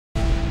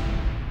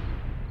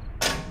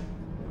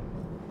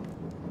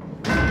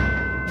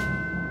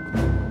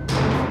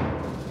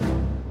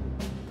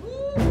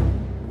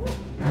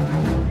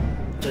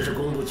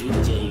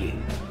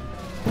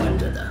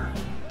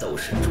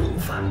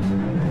犯，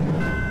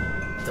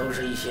都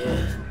是一些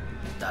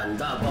胆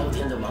大包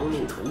天的亡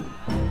命徒。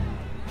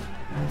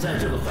在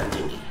这个环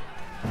境里，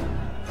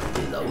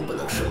你能不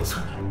能生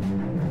存，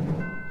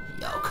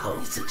要靠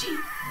你自己。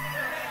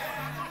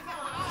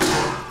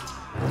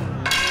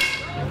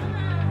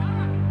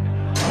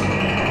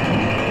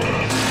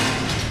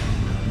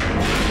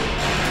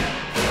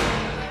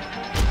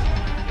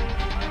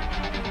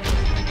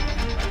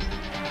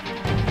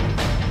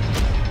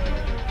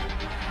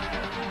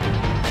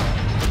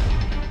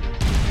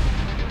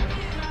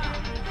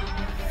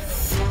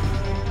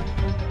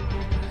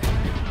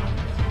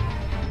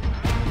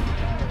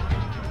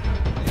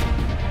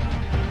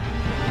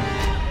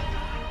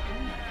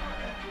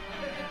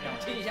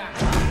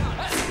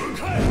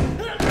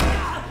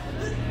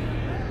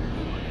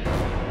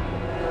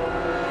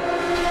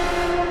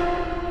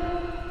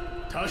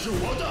 他是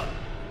我的。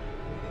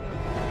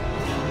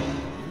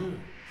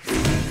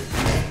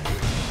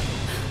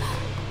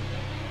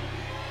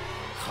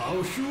好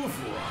舒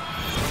服啊！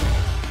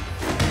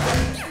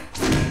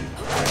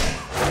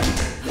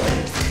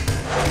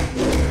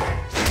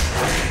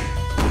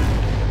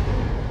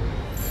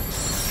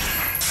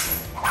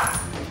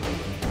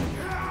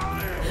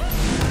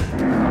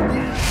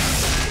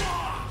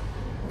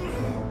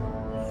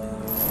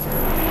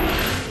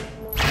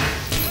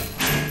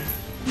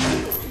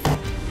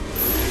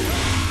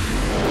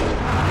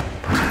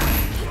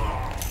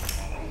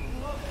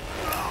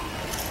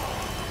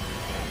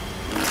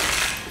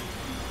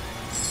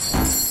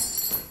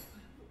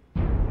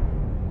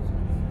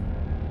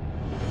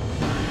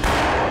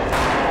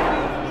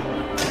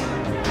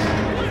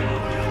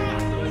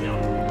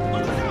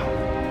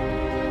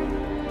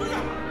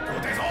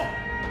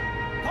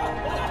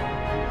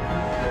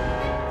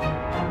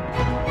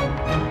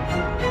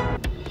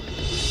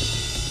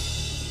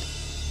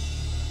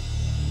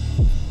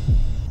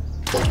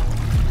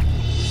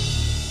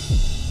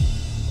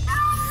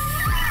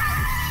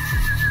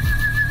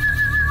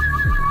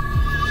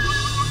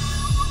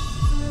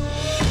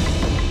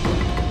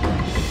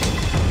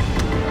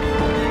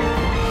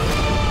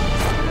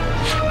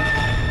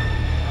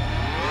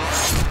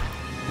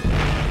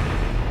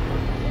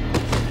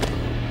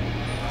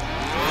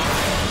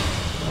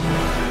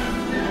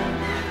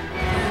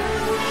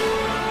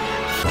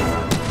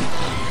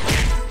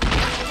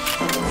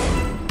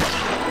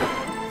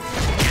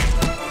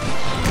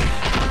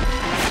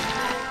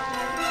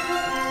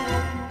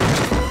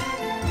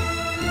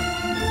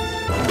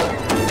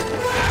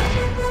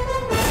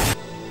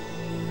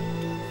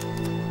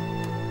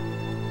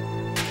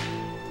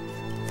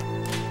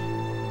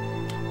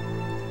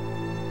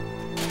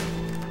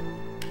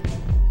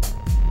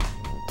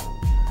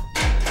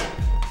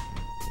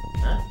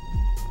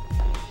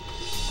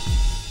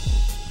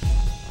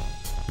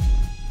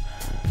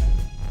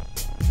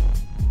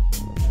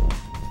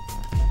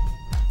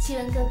希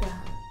文哥哥，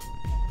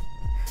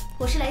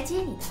我是来接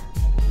你的。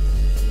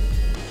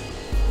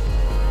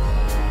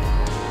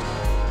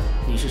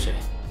你是谁？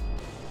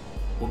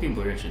我并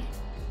不认识你。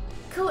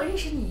可我认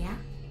识你呀。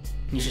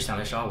你是想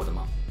来杀我的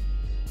吗？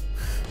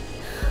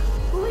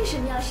我为什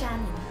么要杀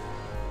你呢？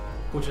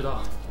不知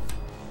道，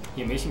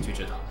也没兴趣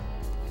知道。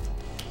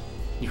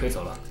你可以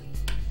走了。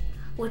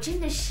我真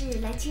的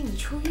是来接你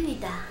出狱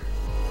的。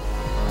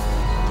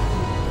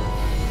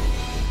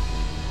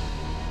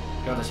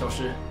让他消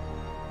失。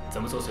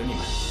 怎么做随你们。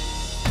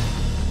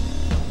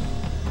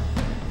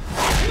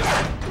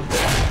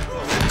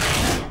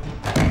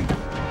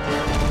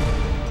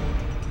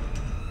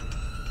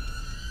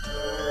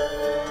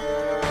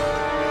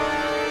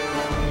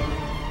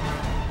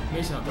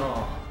没想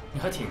到你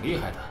还挺厉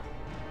害的，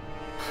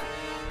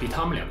比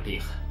他们两个厉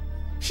害。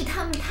是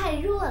他们太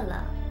弱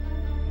了。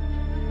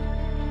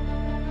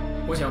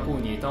我想雇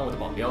你当我的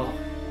保镖，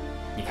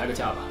你开个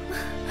价吧。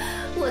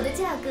我的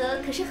价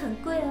格可是很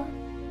贵哦。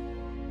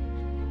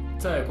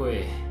 再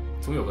贵，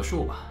总有个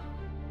数吧。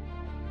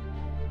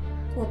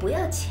我不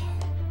要钱，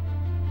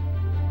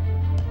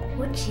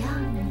我只要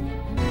你。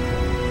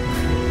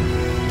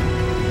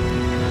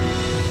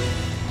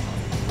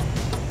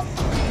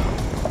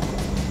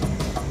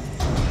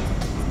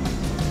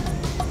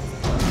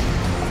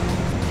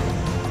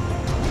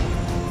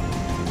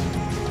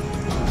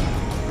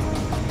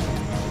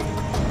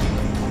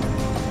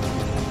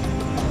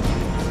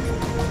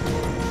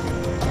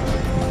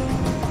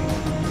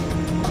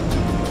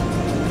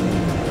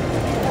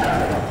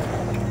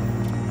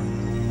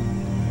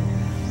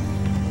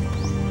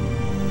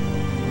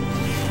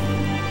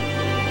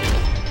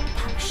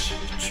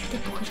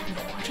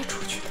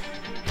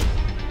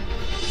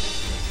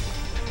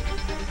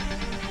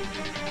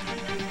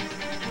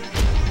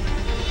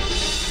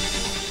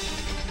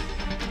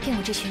骗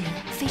我这群人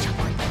非常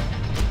困难，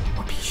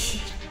我必须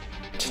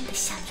真的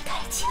向你开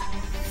枪。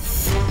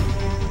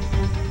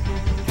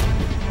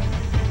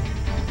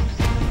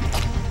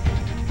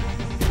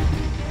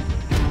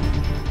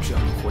只要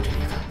能活着离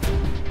开，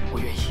我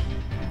愿意。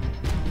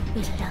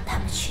为了让他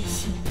们确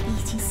信你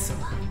已经死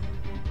亡，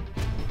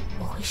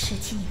我会射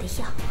击你的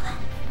要害，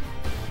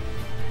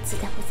子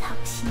弹会插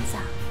入心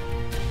脏，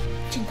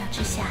震荡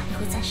之下，你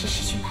会暂时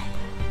失去脉搏，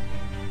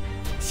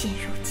陷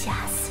入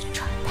假死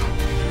状态。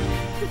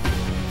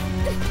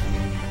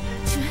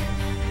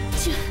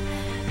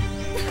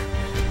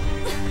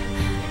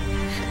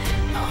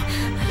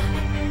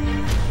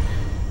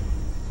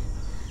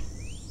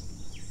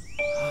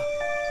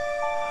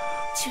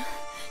君，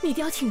你一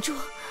定要挺住。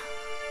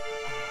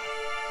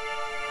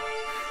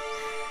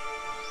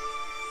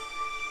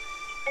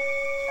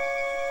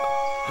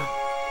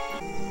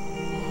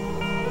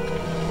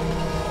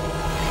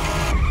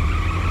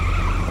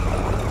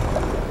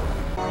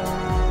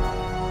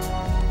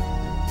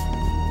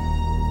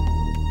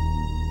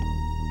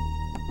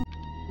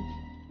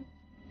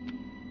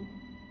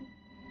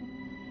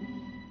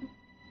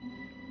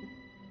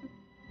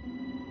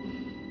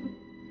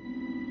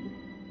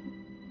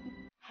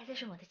 还在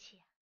生我的气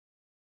呀？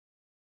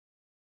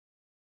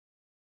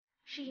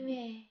是因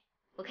为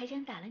我开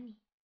枪打了你？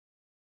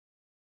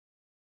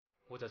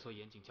我在做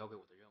严谨交给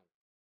我的任务。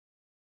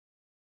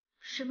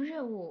什么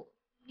任务？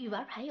与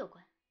玩牌有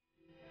关？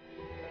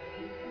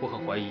我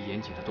很怀疑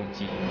严谨的动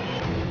机。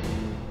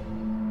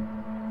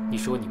你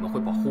说你们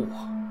会保护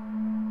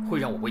我，会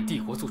让我为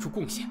帝国做出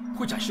贡献，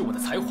会展示我的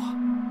才华。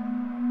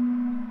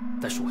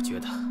但是我觉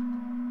得，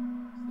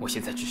我现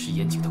在只是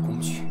严谨的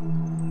工具，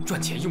赚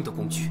钱用的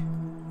工具。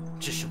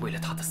 只是为了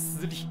他的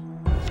私利。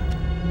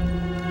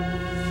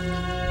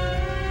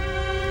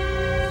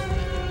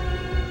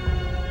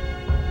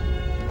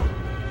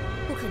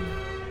不可能，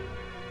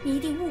你一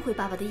定误会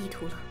爸爸的意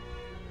图了。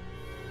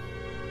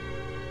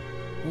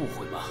误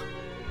会吗？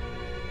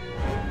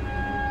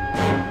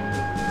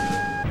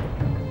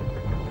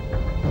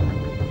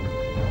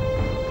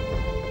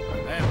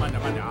哎，慢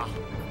点，慢点啊！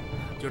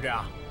就这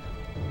样，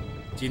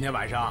今天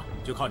晚上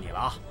就靠你了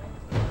啊！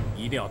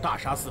一定要大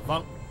杀四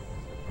方，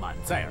满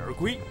载而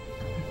归。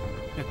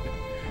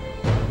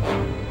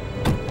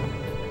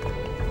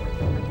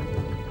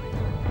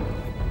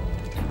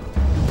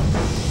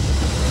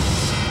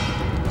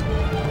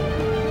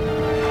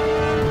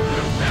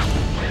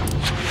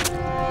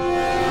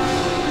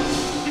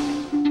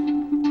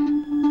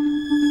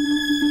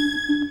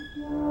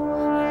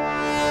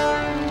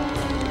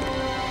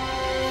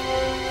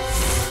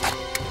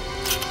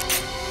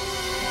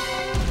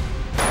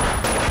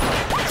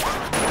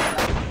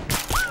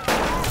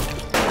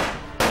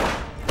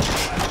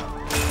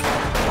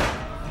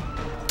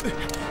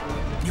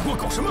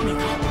什么名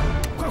堂？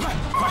快快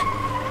快！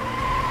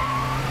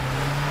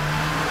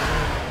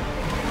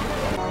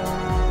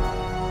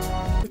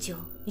不久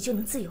你就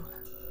能自由了。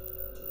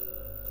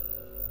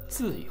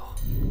自由？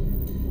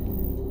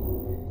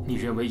你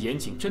认为严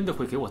谨真的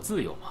会给我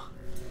自由吗？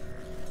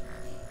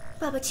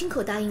爸爸亲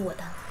口答应我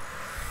的。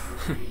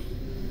哼。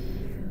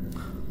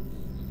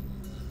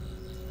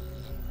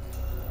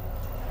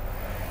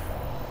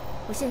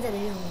我现在的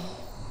任务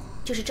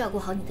就是照顾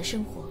好你的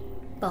生活，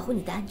保护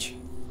你的安全。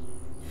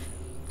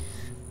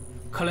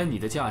 看来你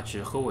的价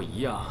值和我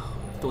一样，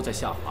都在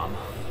下滑嘛。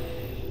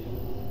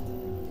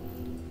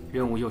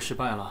任务又失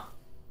败了。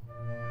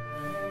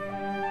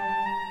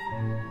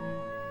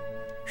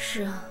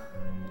是啊，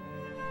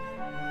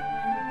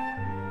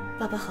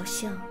爸爸好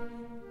像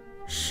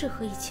是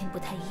和以前不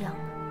太一样了。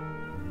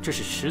这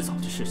是迟早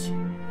的事情。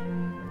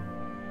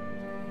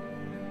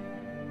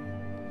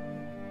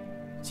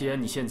既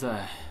然你现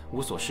在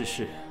无所事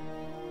事，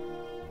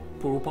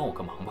不如帮我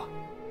个忙吧。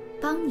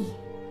帮你？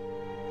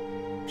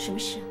什么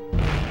事啊？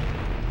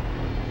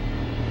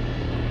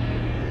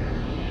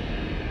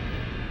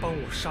 帮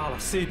我杀了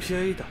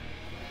CPA 的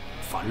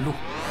樊露。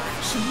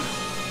什么？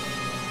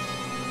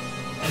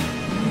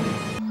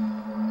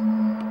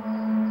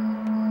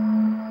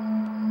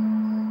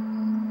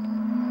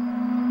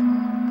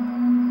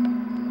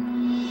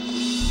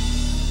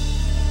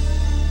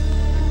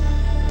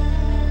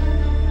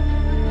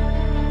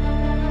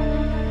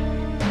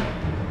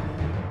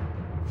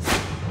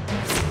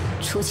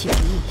出其不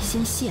意，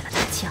先卸了他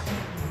的枪，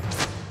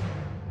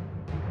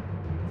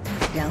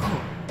然后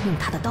用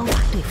他的刀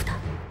法对付他。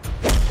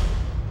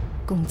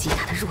 攻击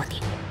他的弱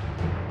点。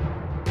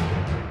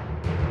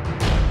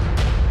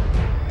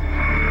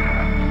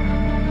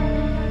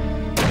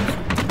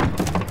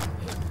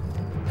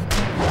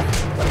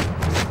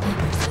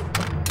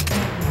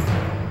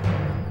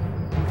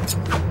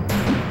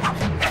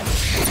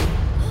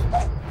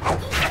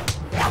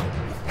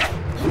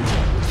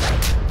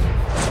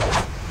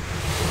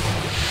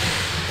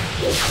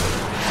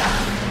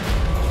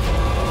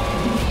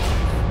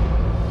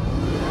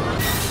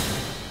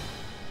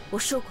我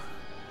说过。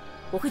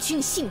 我会取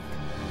你性命的。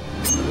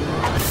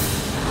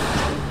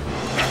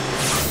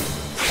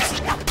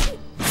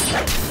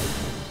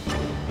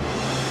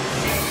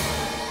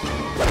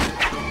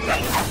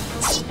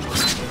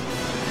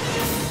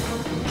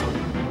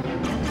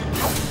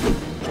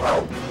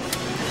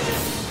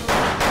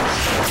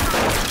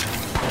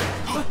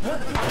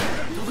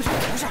怎么回事？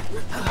怎么回事？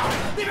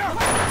那边！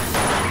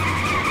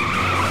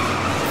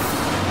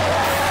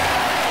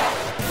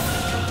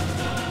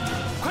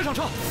快上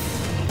车！